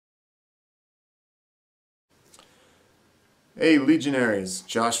Hey Legionaries,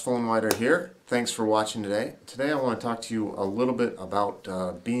 Josh Fullenwider here. Thanks for watching today. Today I want to talk to you a little bit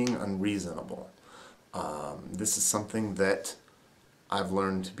about being unreasonable. This is something that I've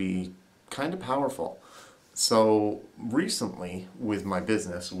learned to be kind of powerful. So recently with my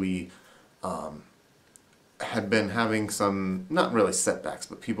business we had been having some, not really setbacks,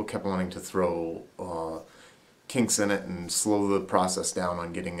 but people kept wanting to throw kinks in it and slow the process down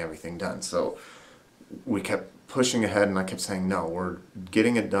on getting everything done. So we kept pushing ahead and I kept saying, no, we're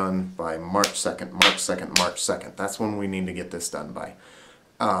getting it done by March 2nd, March 2nd, March 2nd. That's when we need to get this done by.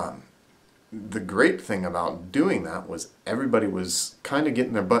 The great thing about doing that was everybody was kind of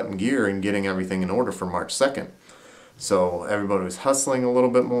getting their butt in gear and getting everything in order for March 2nd. So everybody was hustling a little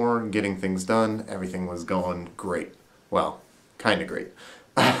bit more, getting things done. Everything was going great. Well, kind of great.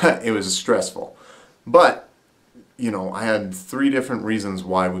 It was stressful. But, you know, I had 3 different reasons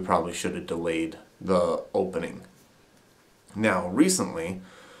why we probably should have delayed the opening. Now, recently,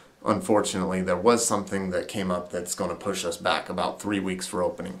 unfortunately, there was something that came up that's going to push us back about 3 weeks for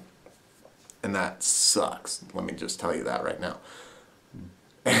opening. And that sucks. Let me just tell you that right now.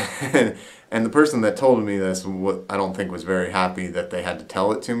 And the person that told me this, I don't think was very happy that they had to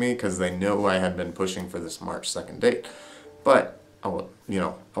tell it to me because they knew I had been pushing for this March 2nd date. But, I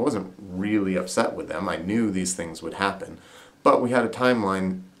wasn't really upset with them. I knew these things would happen. But we had a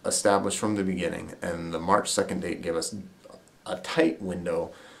timeline established from the beginning, and the March 2nd date gave us a tight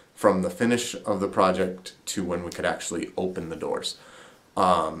window from the finish of the project to when we could actually open the doors.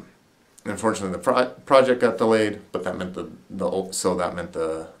 Unfortunately, the project got delayed, but that meant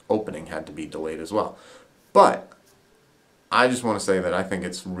the opening had to be delayed as well. But I just want to say that I think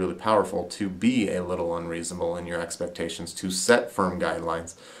it's really powerful to be a little unreasonable in your expectations, to set firm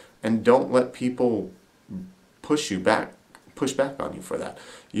guidelines, and don't let people push back on you for that.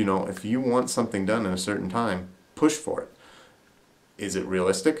 You know, if you want something done in a certain time, push for it. Is it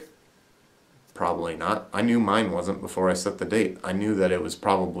realistic? Probably not. I knew mine wasn't before I set the date. I knew that it was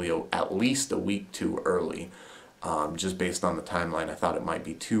probably at least a week too early, just based on the timeline. I thought it might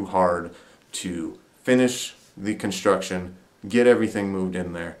be too hard to finish the construction, get everything moved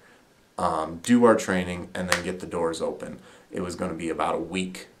in there, do our training, and then get the doors open. It was going to be about a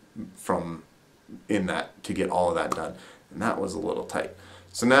week to get all of that done, and that was a little tight.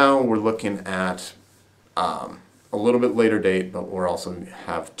 So now we're looking at a little bit later date, but we're also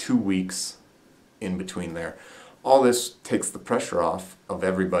have 2 weeks in between there. All this takes the pressure off of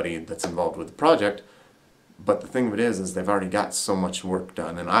everybody that's involved with the project, but the thing of it is they've already got so much work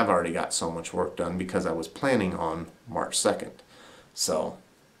done, and I've already got so much work done because I was planning on March 2nd. So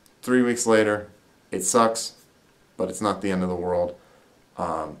 3 weeks later, it sucks, but it's not the end of the world.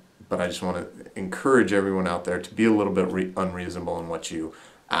 But I just want to encourage everyone out there to be a little bit unreasonable in what you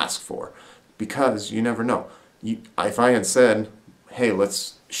ask for, because you never know. If I had said, hey,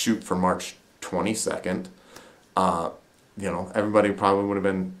 let's shoot for March 22nd, everybody probably would have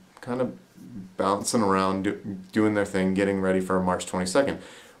been kind of bouncing around, doing their thing, getting ready for March 22nd.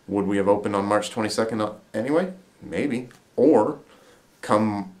 Would we have opened on March 22nd anyway? Maybe. Or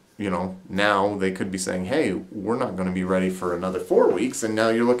come, now they could be saying, hey, we're not going to be ready for another 4 weeks, and now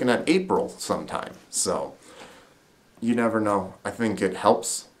you're looking at April sometime. So you never know. I think it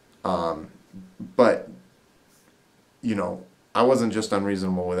helps. But, I wasn't just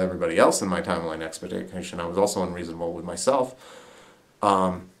unreasonable with everybody else in my timeline expectation. I was also unreasonable with myself.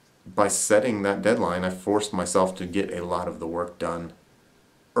 By setting that deadline, I forced myself to get a lot of the work done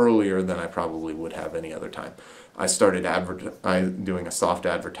earlier than I probably would have any other time. I started doing a soft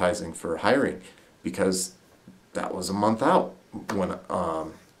advertising for hiring because that was a month out.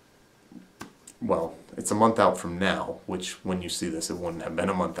 Well, it's a month out from now, which when you see this, it wouldn't have been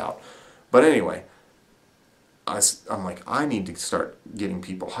a month out. But anyway, I'm like, I need to start getting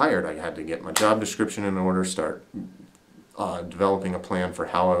people hired. I had to get my job description in order, start developing a plan for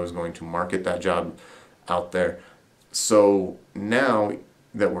how I was going to market that job out there. So now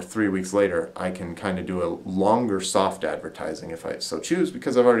that we're 3 weeks later, I can kind of do a longer soft advertising if I so choose,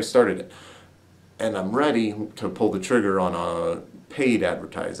 because I've already started it. And I'm ready to pull the trigger on a paid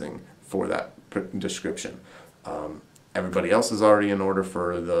advertising for that description. Everybody else is already in order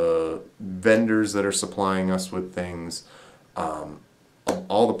for the vendors that are supplying us with things.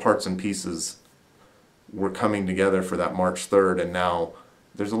 All the parts and pieces were coming together for that March 3rd, and now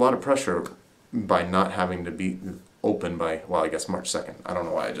there's a lot of pressure by not having to be open by, well, I guess March 2nd. I don't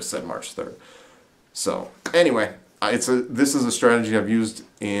know why I just said March 3rd. So anyway, this is a strategy I've used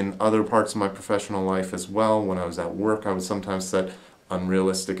in other parts of my professional life as well. When I was at work, I would sometimes set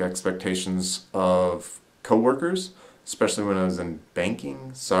unrealistic expectations of coworkers. especially when I was in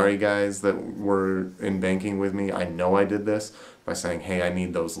banking. Sorry guys that were in banking with me. I know I did this by saying, hey, I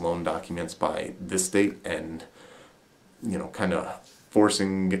need those loan documents by this date, and kind of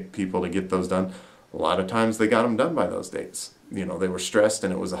forcing people to get those done. A lot of times they got them done by those dates. They were stressed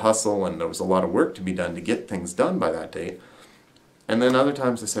and it was a hustle and there was a lot of work to be done to get things done by that date. And then other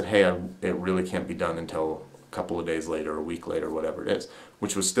times they said, hey, it really can't be done until a couple of days later, a week later, whatever it is,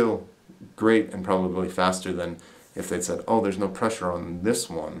 which was still great and probably faster than if they'd said, oh, there's no pressure on this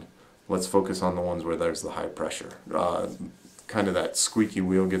one, let's focus on the ones where there's the high pressure. Kind of that squeaky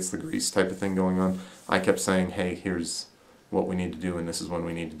wheel gets the grease type of thing going on. I kept saying, hey, here's what we need to do and this is when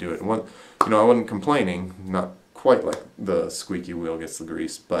we need to do it. And I wasn't complaining, not quite like the squeaky wheel gets the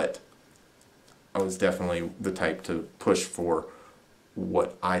grease, but I was definitely the type to push for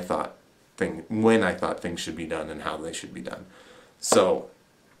what I thought when I thought things should be done and how they should be done. So,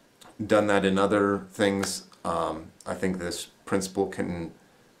 done that in other things. I think this principle can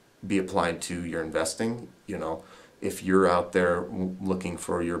be applied to your investing. If you're out there looking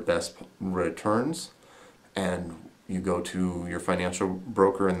for your best returns and you go to your financial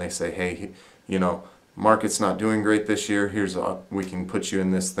broker and they say, hey, market's not doing great this year, we can put you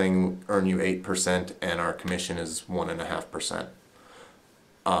in this thing, earn you 8%, and our commission is 1.5%.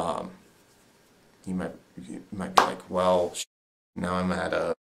 You might be like, well, now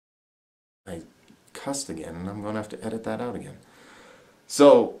I cussed again, and I'm going to have to edit that out again.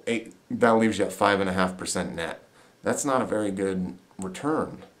 So that leaves you at 5.5% net. That's not a very good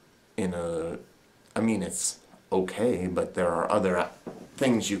return. It's okay, but there are other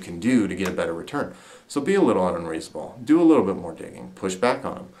things you can do to get a better return. So be a little unreasonable. Do a little bit more digging. Push back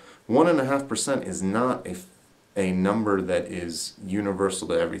on them. 1.5% is not a number that is universal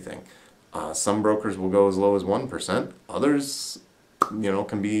to everything. Some brokers will go as low as 1%. Others,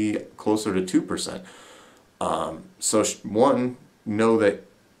 can be closer to 2%. Know that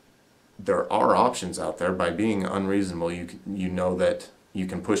there are options out there. By being unreasonable, you know that you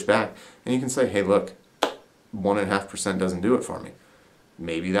can push back and you can say, hey, look, 1.5% doesn't do it for me.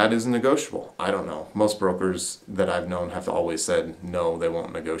 Maybe that is negotiable. I don't know. Most brokers that I've known have always said no, they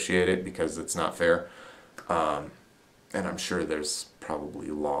won't negotiate it because it's not fair. And I'm sure there's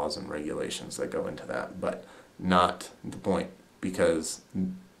probably laws and regulations that go into that, but not the point, because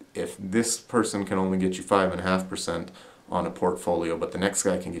if this person can only get you 5.5% on a portfolio, but the next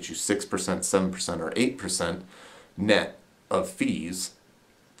guy can get you 6%, 7%, or 8% net of fees,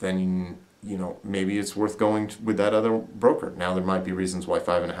 then maybe it's worth going with that other broker. Now there might be reasons why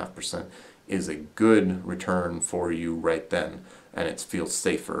 5.5% is a good return for you right then, and it feels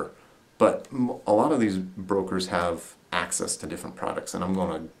safer. But a lot of these brokers have access to different products, and I'm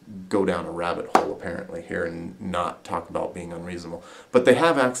going to go down a rabbit hole apparently here and not talk about being unreasonable. But they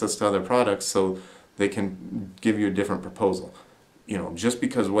have access to other products, so they can give you a different proposal. Just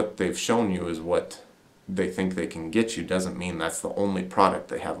because what they've shown you is what they think they can get you doesn't mean that's the only product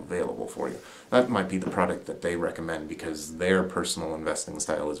they have available for you. That might be the product that they recommend because their personal investing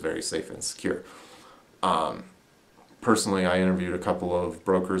style is very safe and secure. Personally, I interviewed a couple of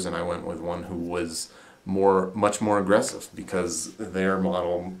brokers and I went with one who was much more aggressive because their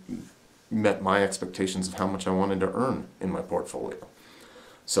model met my expectations of how much I wanted to earn in my portfolio.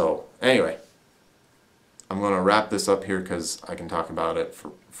 So anyway, I'm going to wrap this up here because I can talk about it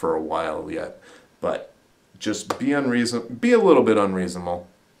for a while yet. But just be a little bit unreasonable.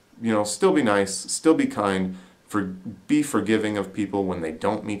 Still be nice, still be kind, be forgiving of people when they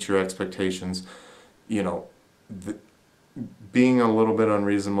don't meet your expectations. Being a little bit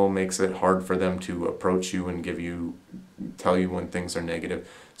unreasonable makes it hard for them to approach you and tell you when things are negative.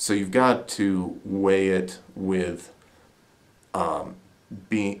 So you've got to weigh it with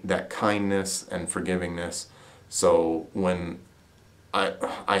being that kindness and forgivingness. So when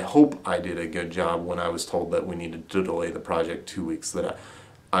I hope I did a good job when I was told that we needed to delay the project 2 weeks, that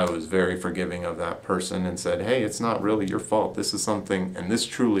I was very forgiving of that person and said, hey, it's not really your fault. This is something, and this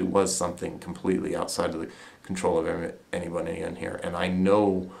truly was something completely outside of the control of anybody in here. And I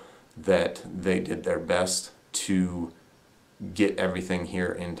know that they did their best to get everything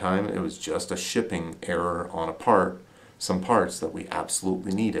here in time. It was just a shipping error on some parts that we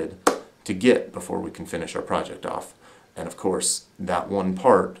absolutely needed to get before we can finish our project off. And of course, that one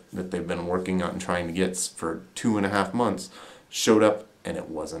part that they've been working on and trying to get for 2.5 months showed up and it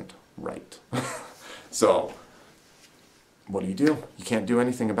wasn't right. So, what do? You can't do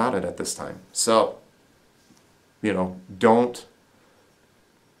anything about it at this time. So, don't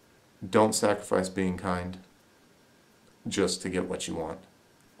sacrifice being kind just to get what you want.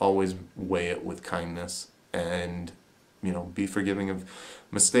 Always weigh it with kindness and be forgiving of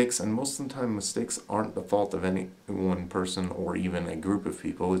mistakes. And most of the time, mistakes aren't the fault of any one person or even a group of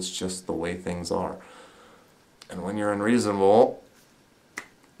people. It's just the way things are. And when you're unreasonable,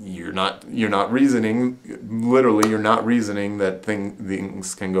 you're not reasoning. Literally, you're not reasoning that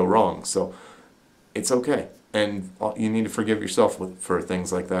things can go wrong. So it's okay, and you need to forgive yourself for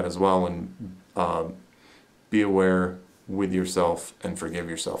things like that as well, and be aware with yourself and forgive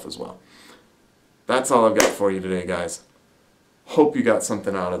yourself as well. That's all I've got for you today, guys. Hope you got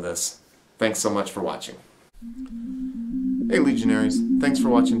something out of this. Thanks so much for watching. Hey Legionaries, thanks for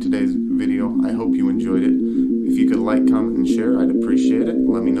watching today's video. I hope you enjoyed it. If you could like, comment, and share, I'd appreciate it.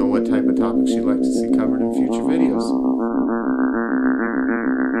 Let me know what type of topics you'd like to see covered in future videos.